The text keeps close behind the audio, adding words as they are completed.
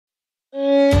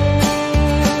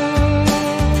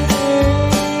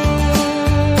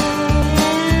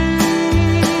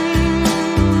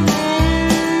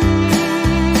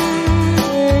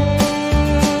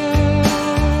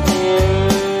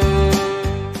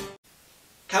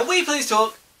can we please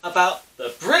talk about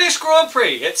the British Grand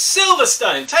Prix at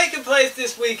Silverstone, taking place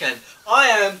this weekend. I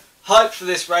am hyped for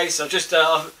this race. I've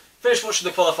finished watching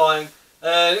the qualifying.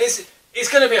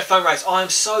 It's going to be a fun race. I'm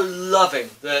so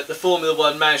loving the Formula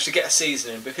 1 managed to get a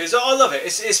season in, because I love it.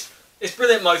 It's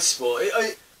brilliint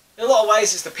motorsport. In a lot of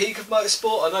ways, it's the peak of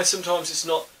motorsport. I know sometimes it's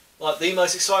not like the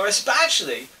most exciting race, but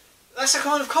actually, that's a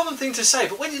kind of common thing to say.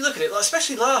 But when you look at it, like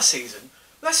especially last season,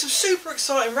 there's some super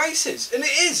exciting races, and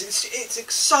it's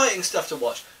exciting stuff to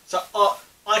watch. So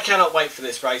I cannot wait for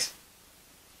this race.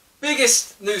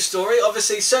 Biggest news story,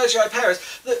 obviously, Sergio Perez.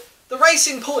 The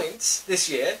Racing Points this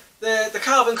year, the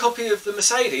carbon copy of the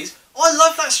Mercedes. I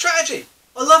love that strategy.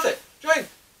 I love it. Do you know what I mean?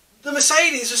 The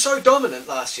Mercedes were so dominant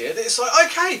last year that it's like,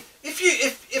 okay, if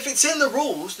it's in the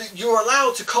rules that you're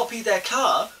allowed to copy their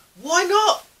car, why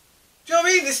not? Do you know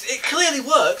what I mean? It clearly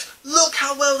works. Look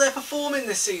how well they're performing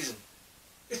this season.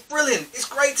 It's brilliant. It's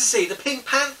great to see the Pink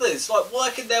Panthers like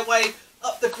working their way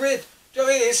up the grid. Do you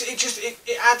know what I mean?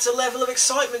 It adds a level of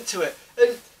excitement to it.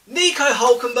 And Nico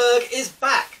Hulkenberg is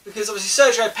back because obviously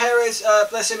Sergio Perez,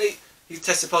 bless him, he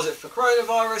tested positive for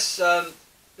coronavirus.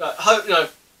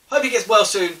 Hope he gets well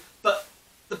soon. But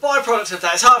the byproduct of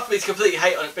that, it's hard for me to completely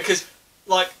hate on it because,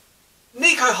 like,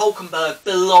 Nico Hulkenberg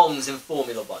belongs in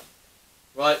Formula 1,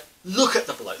 right? Look at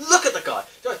the bloke. Look at the guy.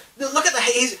 Look at the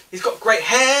he's got great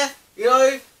hair. You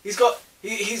know, he's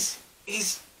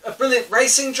a brilliant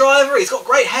racing driver. He's got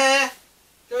great hair.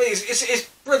 You know, it's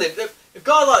brilliant. A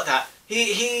guy like that,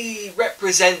 he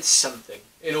represents something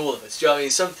in all of us. Do you know what I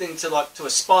mean? Something to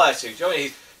aspire to. Do you know what I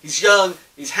mean? He's young,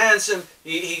 he's handsome,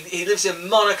 he lives in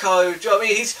Monaco, do you know what I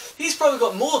mean? He's probably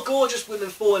got more gorgeous women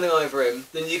falling over him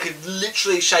than you could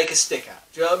literally shake a stick at.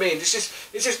 Do you know what I mean? It's just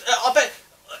I bet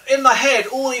in my head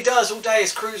all he does all day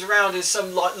is cruise around in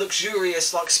some like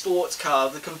luxurious like sports car,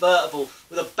 the convertible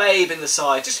with a babe in the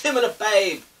side. Just him and a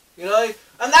babe, you know?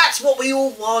 And that's what we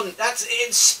all want. It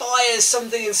inspires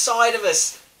something inside of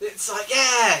us. It's like,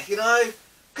 yeah, you know,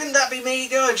 couldn't that be me,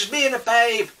 you know, just me and a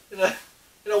babe, you know?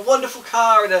 In a wonderful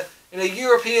car in a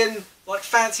European like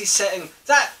fancy setting.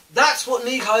 That's what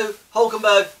Nico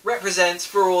Hulkenberg represents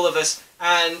for all of us,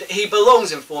 and he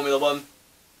belongs in Formula 1.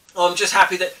 I'm just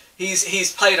happy that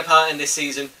he's played a part in this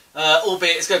season,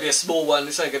 albeit it's going to be a small one.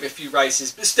 It's only going to be a few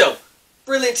races, but still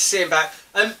brilliant to see him back.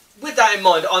 And with that in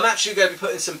mind, I'm actually going to be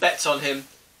putting some bets on him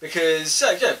because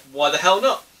yeah, why the hell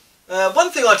not?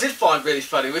 One thing I did find really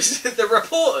funny was the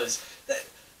reporters.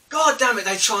 God damn it,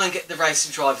 they try and get the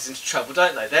racing drivers into trouble,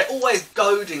 don't they? They're always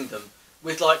goading them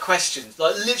with, like, questions.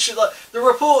 Like, literally, like, the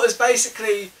reporters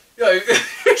basically, you know,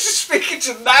 just speaking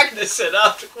to Magnussen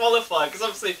after qualifying, because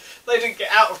obviously they didn't get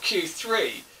out of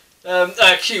Q3,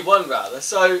 Q1 rather,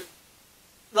 so,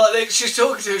 like, she's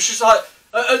talking to him, she's like,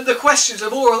 and the questions are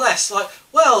more or less like,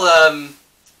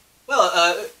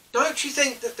 don't you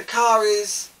think that the car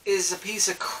is a piece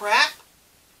of crap?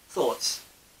 Thoughts?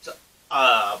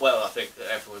 Well, I think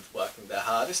that everyone's working their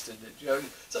hardest, and you know.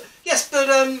 So yes, but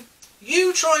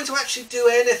you trying to actually do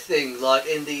anything like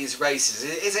in these races,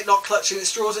 is it not clutching at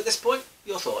straws at this point?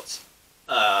 Your thoughts?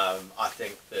 I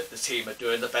think that the team are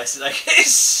doing the best that they can.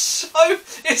 It's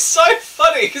so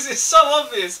funny because it's so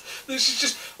obvious that she's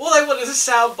just all they want is a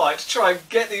soundbite to try and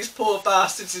get these poor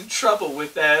bastards in trouble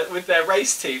with their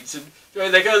race teams, and you know,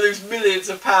 they're going to lose millions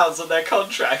of pounds on their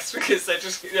contracts because they're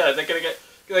just they're going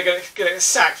to get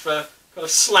sacked for kind of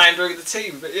slandering the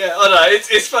team. But yeah, I don't know,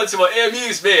 it's fun to watch. It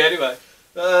amused me anyway.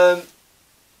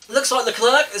 Looks like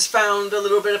Leclerc has found a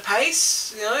little bit of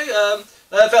pace, you know.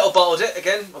 Vettel bottled it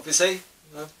again, obviously.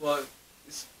 You know,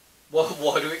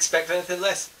 why do we expect anything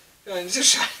less? You know,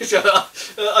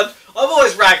 I'm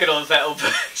always ragging on Vettel,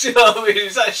 but you know what I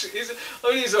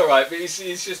mean? He's alright, but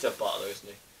he's just a bottler, isn't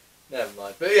he? Never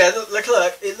mind. But yeah,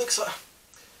 Leclerc, it looks like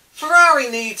Ferrari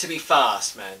need to be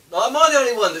fast, man. Like, am I the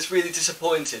only one that's really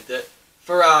disappointed that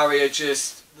Ferrari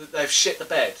they've shit the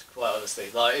bed, quite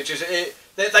honestly. Like,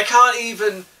 they can't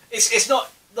even, it's not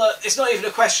even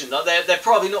a question. Like, they're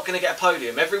probably not going to get a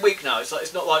podium every week now.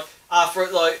 It's not like after,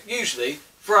 like, usually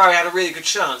Ferrari had a really good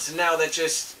chance, and now they're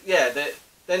just, yeah,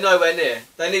 they're nowhere near.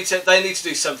 They need to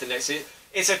do something next year.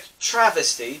 It's a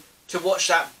travesty to watch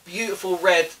that beautiful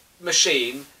red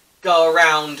machine go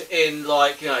around in,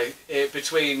 like, you know,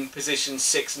 between positions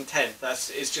 6 and 10.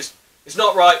 It's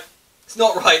not right. It's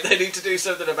not right. They need to do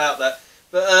something about that.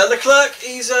 But Leclerc,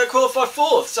 he's qualified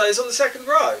 4th, so he's on the 2nd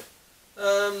row.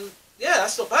 Yeah,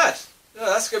 that's not bad. Yeah,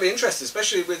 that's going to be interesting,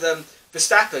 especially with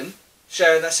Verstappen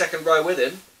sharing that 2nd row with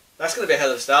him. That's going to be a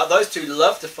hell of a start. Those two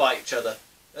love to fight each other.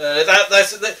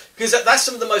 Because that's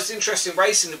some of the most interesting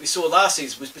racing that we saw last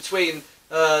season was between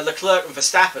Leclerc and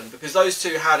Verstappen, because those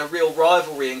two had a real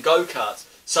rivalry in go-karts.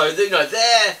 So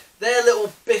their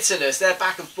little bitterness, their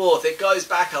back and forth, it goes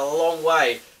back a long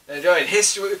way. And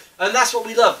history, and that's what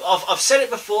we love. I've said it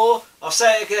before, I'll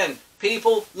say it again.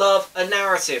 People love a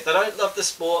narrative. They don't love the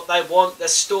sport, they want the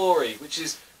story, which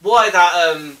is why that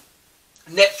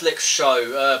Netflix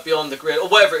show, Beyond the Grid, or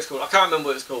whatever it's called, I can't remember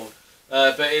what it's called,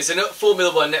 but it's a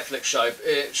Formula 1 Netflix show.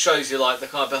 It shows you like the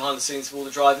kind of behind the scenes of all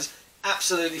the drivers.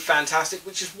 Absolutely fantastic,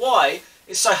 which is why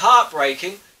it's so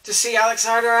heartbreaking to see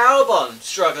Alexander Albon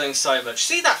struggling so much.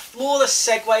 See that flawless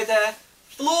segue there?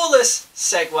 Flawless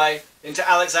segue into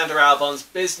Alexander Albon's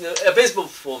abysmal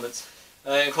performance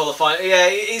in qualifying.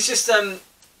 Yeah, he's just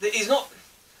he's not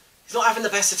having the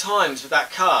best of times with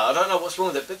that car. I don't know what's wrong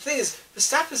with it, but the thing is,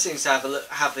 Verstappen seems to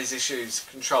have these issues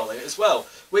controlling it as well,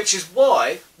 which is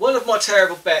why one of my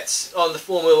terrible bets on the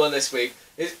Formula 1 this week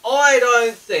is I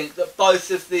don't think that both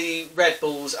of the Red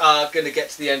Bulls are going to get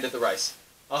to the end of the race.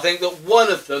 I think that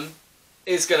one of them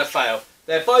is going to fail.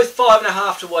 They're both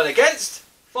 5.5 to 1 against,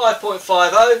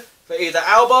 5.50 for either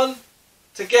Albon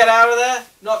to get out of there,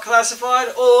 not classified,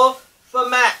 or for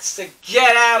Max to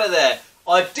get out of there.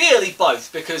 Ideally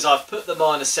both, because I've put them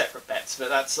on as separate bets, but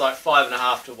that's like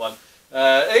 5.5 to 1.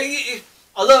 I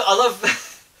love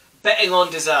betting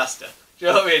on disaster. Do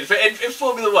you know what I mean? In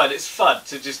Formula 1, it's fun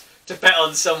to bet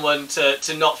on someone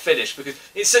to not finish, because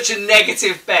it's such a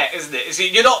negative bet, isn't it?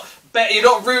 You're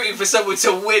not rooting for someone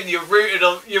to win. You're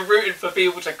rooting for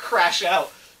people to crash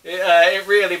out. It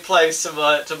really plays to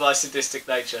my sadistic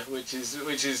nature, which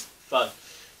is fun.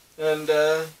 And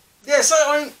yeah, so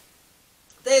I mean,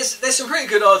 there's some pretty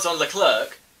good odds on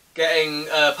Leclerc getting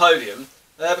a podium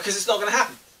because it's not going to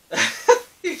happen.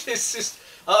 It's just,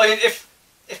 I mean,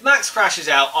 if Max crashes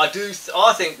out, I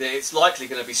think that it's likely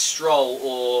going to be Stroll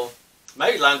or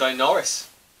maybe Lando Norris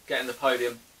getting the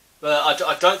podium, but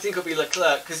I don't think it'll be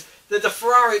Leclerc because the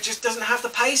Ferrari just doesn't have the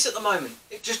pace at the moment.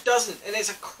 It just doesn't, and it's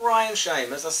a crying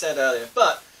shame, as I said earlier.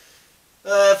 But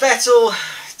Vettel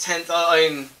 10th. I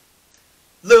mean,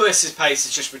 Lewis's pace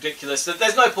is just ridiculous.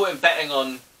 There's no point in betting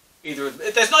on either.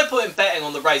 There's no point in betting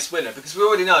on the race winner because we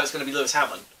already know it's going to be Lewis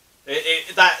Hamilton.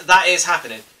 That is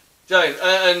happening.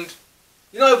 And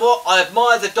you know what? I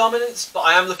admire the dominance, but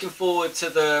I am looking forward to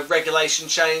the regulation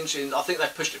change. And I think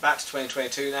they've pushed it back to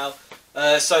 2022 now,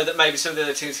 so that maybe some of the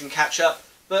other teams can catch up.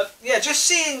 But yeah, just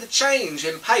seeing the change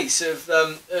in pace of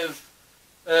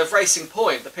Racing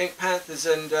Point, the Pink Panthers,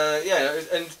 and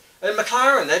and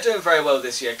McLaren, they're doing very well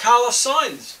this year. Carlos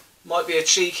Sainz might be a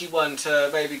cheeky one to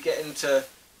maybe get into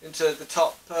the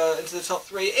top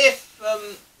 3 if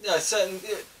certain.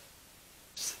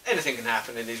 Anything can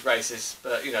happen in these races,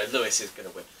 but Lewis is going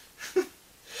to win.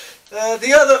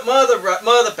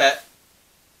 My other bet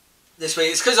this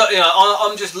week is because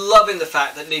I'm just loving the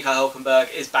fact that Nico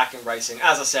Hulkenberg is back in racing.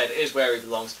 As I said, it is where he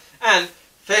belongs, and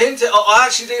for him to, I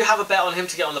actually do have a bet on him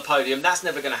to get on the podium. That's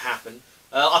never going to happen.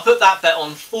 I put that bet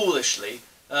on foolishly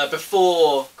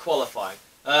before qualifying.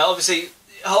 Obviously,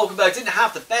 Hulkenberg didn't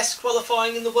have the best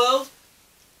qualifying in the world.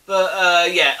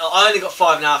 But yeah, I only got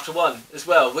 5.5 to 1 as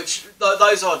well, which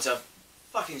those odds are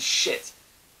fucking shit,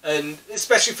 and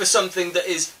especially for something that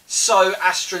is so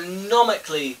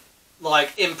astronomically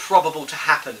improbable to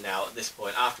happen now at this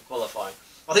point after qualifying.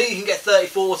 I think you can get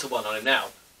 34 to 1 on him now,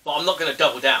 but I'm not going to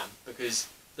double down because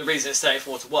the reason it's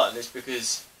 34 to 1 is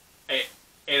because it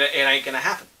ain't going to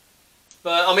happen.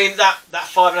 But I mean that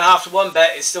 5.5 to 1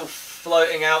 bet is still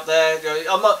floating out there.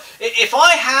 If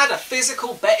I had a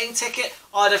physical betting ticket,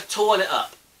 I'd have torn it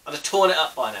up. I'd have torn it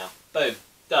up by now. Boom,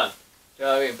 done. Do you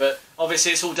know what I mean? But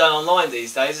obviously it's all done online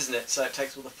these days, isn't it? So it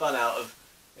takes all the fun out of,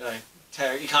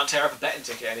 you can't tear up a betting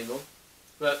ticket anymore.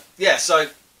 But yeah, so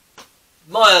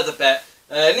my other bet,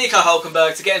 Nico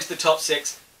Hulkenberg to get into the top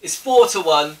 6 is 4 to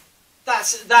 1.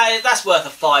 That's worth a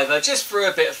fiver just for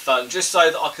a bit of fun, just so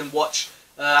that I can watch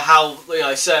how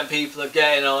certain people are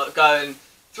going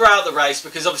throughout the race,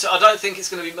 because obviously I don't think it's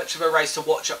going to be much of a race to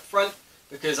watch up front,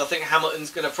 because I think Hamilton's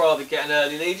going to probably get an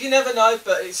early lead. You never know,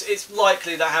 but it's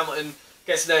likely that Hamilton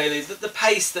gets an early lead. The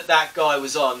pace that guy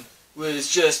was on was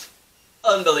just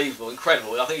unbelievable,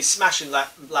 incredible. I think he's smashing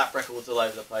lap records all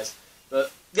over the place.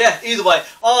 But yeah, either way,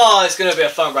 it's going to be a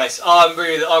fun race. I'm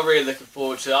really looking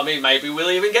forward to it. I mean, maybe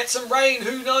we'll even get some rain.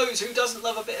 Who knows? Who doesn't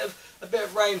love a bit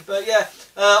of rain? But yeah,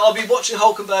 I'll be watching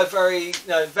Hulkenberg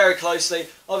very closely.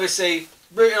 Obviously,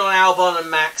 rooting on Albon and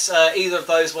Max, either of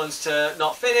those ones to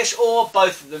not finish, or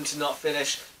both of them to not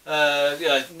finish.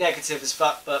 Negative as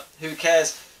fuck, but who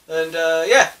cares? And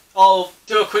yeah, I'll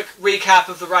do a quick recap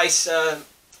of the race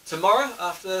tomorrow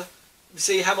after we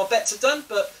see how my bets have done.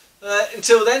 But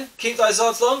until then, keep those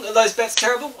odds long and those bets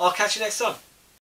terrible. I'll catch you next time.